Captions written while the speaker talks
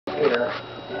here,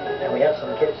 and we have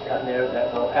some kids down there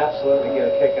that will absolutely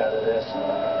get a kick out of this.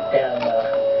 And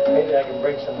maybe I can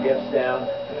bring some gifts down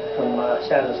from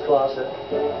Santa's closet,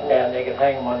 and they can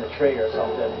hang them on the tree or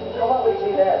something. How about we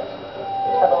do this?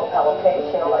 A little pebble case,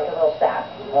 you know, like a little stack.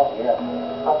 Oh, yeah.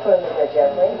 I'll put them in there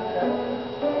gently.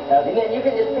 And then you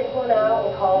can just pick one out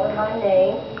and call her by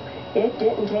name. It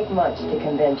didn't take much to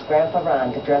convince Grandpa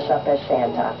Ron to dress up as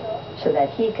Santa so that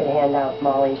he could hand out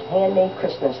Molly's handmade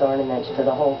Christmas ornaments to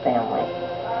the whole family.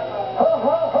 Ho,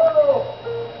 ho, ho!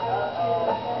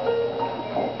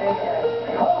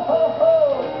 Ho, ho, ho!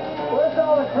 Where's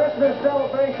all the Christmas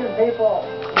celebration people?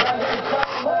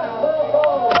 Ho, ho, ho!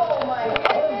 Oh, my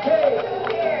God. Okay.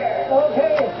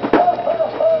 Okay. Ho, ho,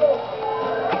 ho!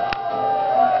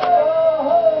 Oh,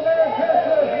 ho, Merry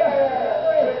Christmas!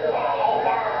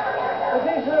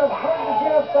 These are important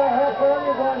gifts I have for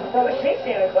everyone. What's she,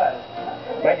 Santa Claus?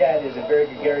 My dad is a very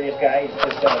gregarious guy. He's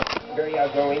just very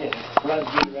outgoing and loves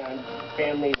being around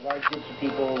family, large groups of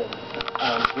people,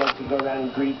 and loves to go around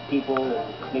and greet people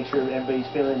and make sure everybody's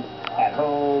feeling at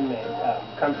home and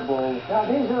comfortable. Now,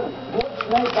 these are gifts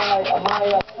made by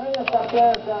my friends up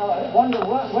there at Winter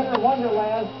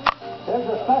Wonderland. There's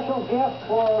a special gift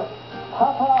for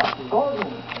Papa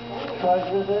Gordon.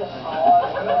 Treasure this.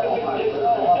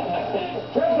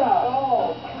 Check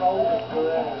out.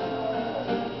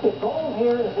 The goal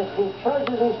here is that we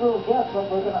treasure these little gifts, but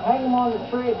we're going to hang them on the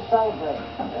tree and celebrate.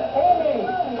 Amy!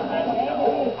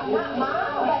 Not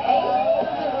Mom, but Amy.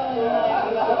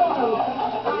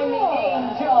 I'm an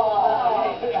angel.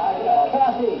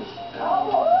 Kathy.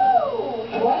 Oh,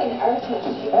 what an artist.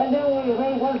 And then we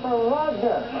made one for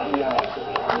Roger. Yes.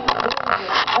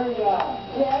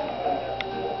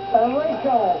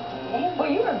 Rachel.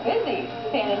 Well, you were busy,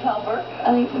 Santa's helper.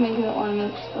 I think making the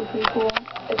ornaments were pretty cool.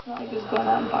 It's not like just going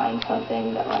out and buying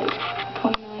something that like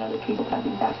 20 million other people have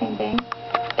the exact same thing.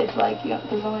 It's like, you know,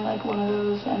 there's only like one of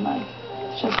those, and like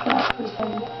it's just that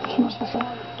person came up with stuff.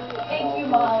 Thank you,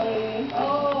 Molly.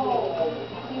 Oh.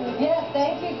 Yes,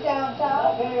 thank you,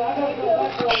 Santa. Okay, I gotta go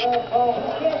back to the